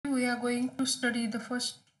we are going to study the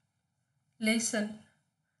first lesson,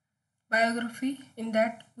 biography. In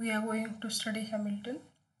that, we are going to study Hamilton.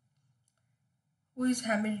 Who is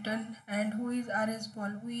Hamilton and who is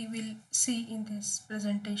R.S.Ball? We will see in this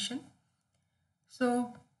presentation.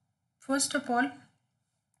 So, first of all,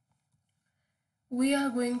 we are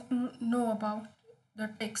going to know about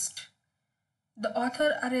the text. The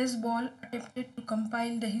author R.S.Ball attempted to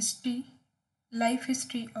compile the life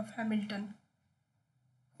history of Hamilton,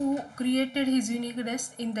 who created his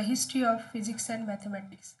uniqueness in the history of physics and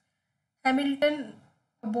mathematics. Hamilton,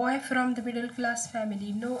 a boy from the middle class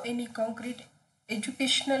family, no any concrete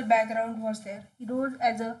educational background was there. He rose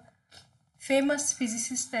as a famous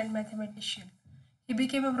physicist and mathematician. He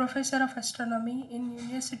became a professor of astronomy in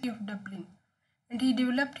University of Dublin, and he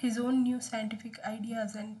developed his own new scientific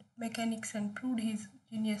ideas and mechanics and proved his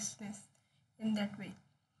geniusness in that way.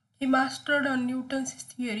 He mastered on Newton's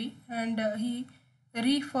theory and he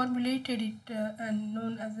reformulated it and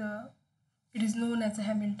it is known as the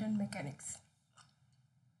Hamilton mechanics.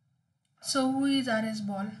 So who is R.S.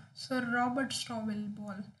 Ball? Sir Robert Stowell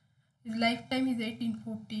Ball. His lifetime is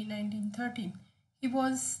 1840-1913. He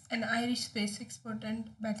was an Irish space expert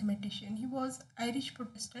and mathematician. He was Irish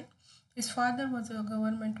Protestant. His father was a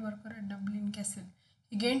government worker at Dublin Castle.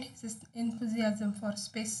 He gained his enthusiasm for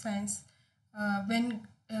space science when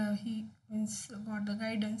he got the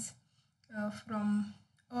guidance from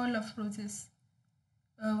Earl of Roses,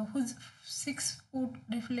 whose 6-foot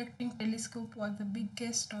reflecting telescope was the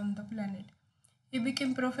biggest on the planet. He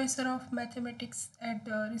became professor of mathematics at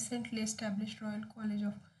the recently established Royal College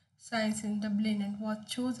of Science in Dublin and was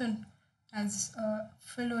chosen as a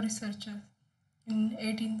fellow researcher in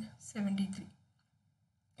 1873.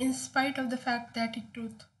 In spite of the fact that he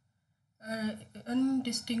took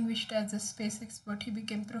undistinguished as a space expert, he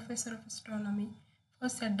became professor of astronomy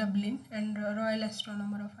first at Dublin and Royal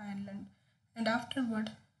Astronomer of Ireland, and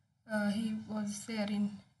afterward he was there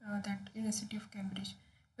in that University of Cambridge,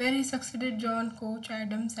 where he succeeded John Couch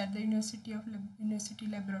Adams at the University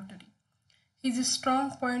Laboratory. His strong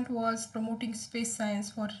point was promoting space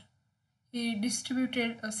science. For he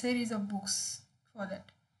distributed a series of books for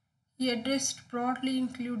that. He addressed broadly,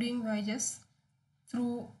 including voyages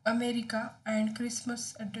through America and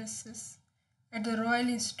Christmas addresses at the Royal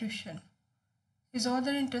Institution. His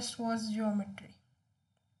other interest was geometry.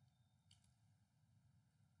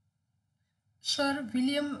 Sir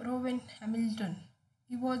William Rowan Hamilton.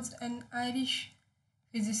 He was an Irish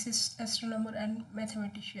physicist, astronomer, and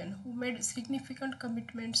mathematician who made significant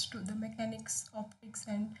commitments to the mechanics, optics,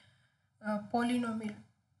 and polynomial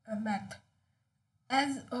math.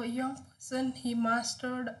 As a young person, he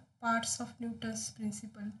mastered parts of Newton's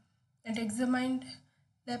principle and examined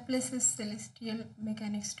Laplace's celestial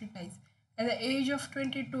mechanics treatise. At the age of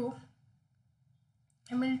 22,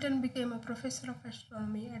 Hamilton became a professor of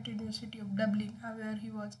astronomy at the University of Dublin. However, he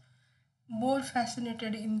was more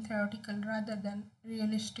fascinated in theoretical rather than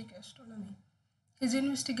realistic astronomy. His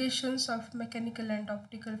investigations of mechanical and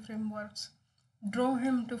optical frameworks drove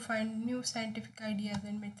him to find new scientific ideas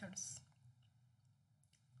and methods.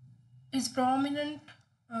 His prominent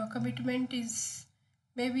commitment is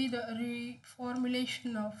maybe the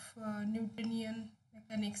reformulation of Newtonian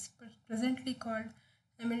mechanics, presently called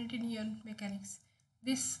Hamiltonian mechanics.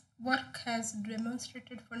 This work has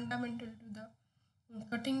demonstrated fundamental to the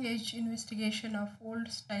cutting edge investigation of old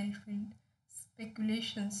style field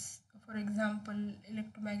speculations, for example,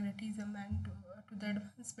 electromagnetism, and to the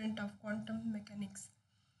advancement of quantum mechanics.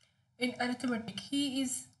 In arithmetic, he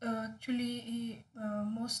is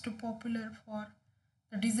most popular for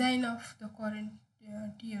the design of the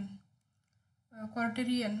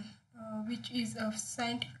quaternion, which is a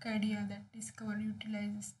scientific idea that discovered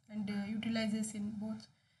utilizes in both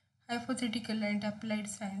hypothetical and applied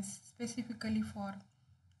science, specifically for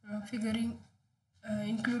figuring,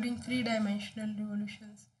 including three-dimensional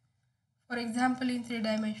revolutions. For example, in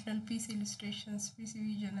three-dimensional piece illustrations, PC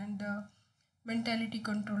vision, and the mentality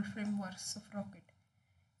control frameworks of rocket.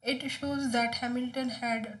 It shows that Hamilton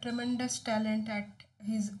had tremendous talent at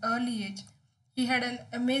his early age. He had an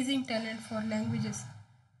amazing talent for languages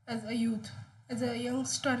as a youth. As a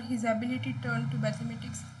youngster, his ability turned to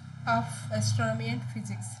mathematics, of astronomy, and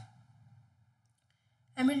physics.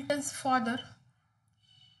 Hamilton's father,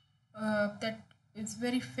 that is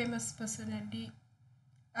very famous personality,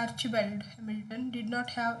 Archibald Hamilton, did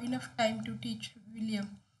not have enough time to teach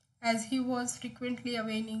William, as he was frequently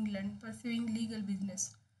away in England pursuing legal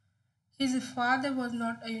business. His father was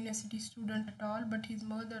not a university student at all, but his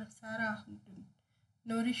mother, Sarah,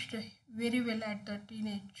 nourished very well at the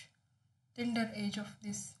tender age of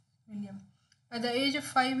this William. At the age of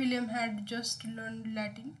 5, William had just learned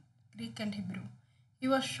Latin Greek and Hebrew. He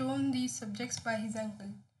was shown these subjects by his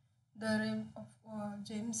uncle, the Rev. of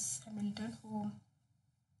James Hamilton,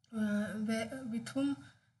 with whom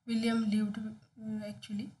William lived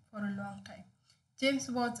actually for a long time. James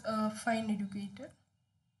was a fine educator.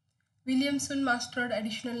 William soon mastered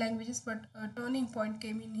additional languages, but a turning point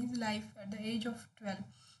came in his life at the age of 12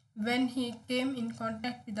 when he came in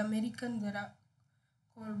contact with American Zara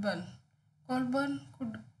Colburn. Colburn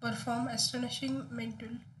could perform astonishing mental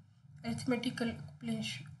arithmetical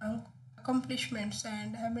accomplishments,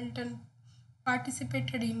 and Hamilton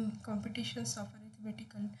participated in competitions of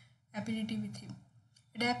arithmetical ability with him.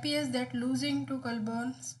 It appears that losing to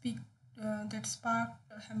Colburn that sparked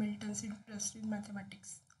Hamilton's interest in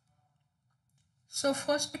mathematics. So,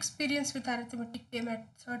 first experience with arithmetic came at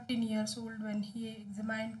 13 years old when he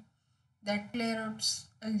examined that Clairaut's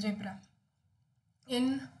algebra.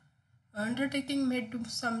 In undertaking made to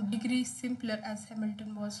some degree simpler as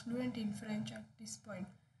Hamilton was fluent in French at this point.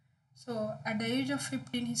 So, at the age of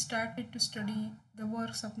 15, he started to study the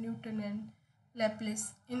works of Newton and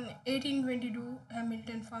Laplace. In 1822,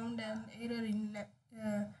 Hamilton found an error in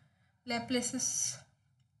Laplace's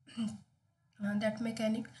that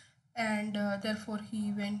mechanic, and therefore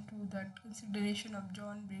he went to that consideration of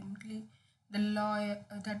John Brinkley, the lawyer,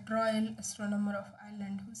 that royal astronomer of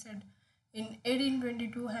Ireland, who said in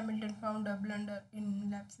 1822 Hamilton found a blunder in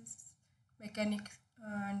Laplace's mechanics,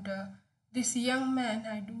 and this young man,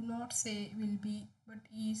 I do not say will be, but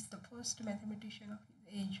he is the first mathematician of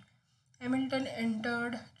his age. Hamilton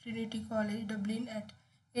entered Trinity College, Dublin at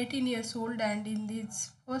 18 years old, and in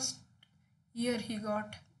his first year he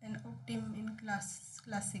got an optim in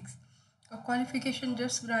classics, a qualification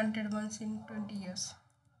just granted once in 20 years.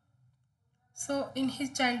 So, in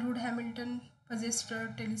his childhood, Hamilton possessed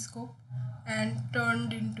a telescope and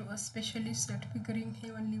turned into a specialist at figuring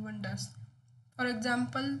heavenly wonders. For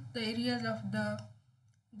example, the areas of the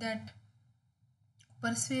that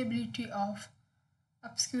perceivability of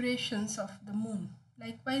obscurations of the moon.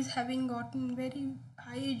 Likewise, having gotten very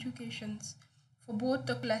high educations for both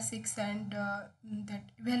the classics and that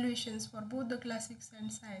evaluations for both the classics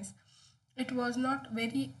and science, it was not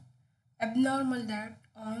very abnormal that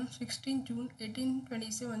on 16 June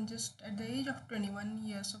 1827, just at the age of 21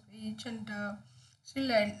 years of age and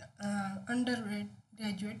still an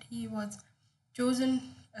undergraduate, he was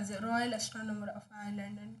chosen as a Royal Astronomer of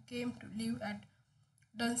Ireland and came to live at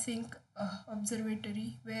Dunsink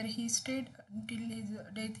Observatory, where he stayed until his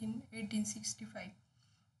death in 1865.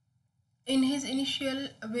 In his initial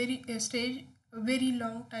stage, a very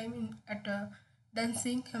long time at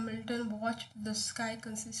Dunsink, Hamilton watched the sky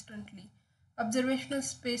consistently. Observational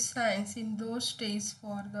space science in those days,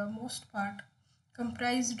 for the most part,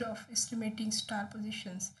 comprised of estimating star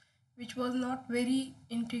positions, which was not very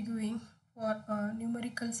intriguing for a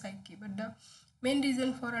numerical psyche. But the main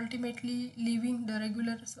reason for ultimately leaving the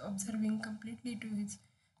regular observing completely to his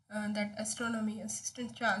that astronomy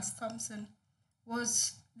assistant Charles Thomson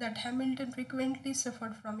was that Hamilton frequently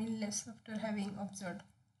suffered from illness after having observed.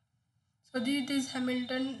 So this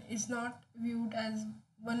Hamilton is not viewed as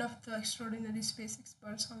one of the extraordinary space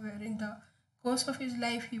experts. However, in the course of his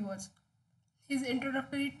life, he was. His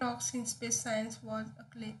introductory talks in space science was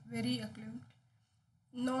very acclaimed.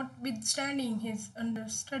 Notwithstanding his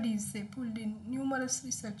understudies, they pulled in numerous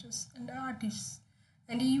researchers and artists,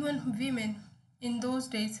 and even women in those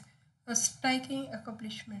days, a striking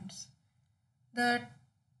accomplishments. The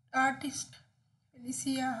artist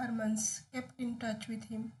Felicia Hermans kept in touch with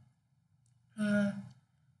him. Uh,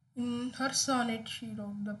 in her sonnet, she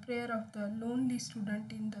wrote the prayer of the lonely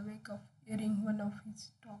student in the wake of hearing one of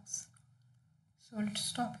his talks. So let's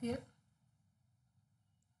stop here.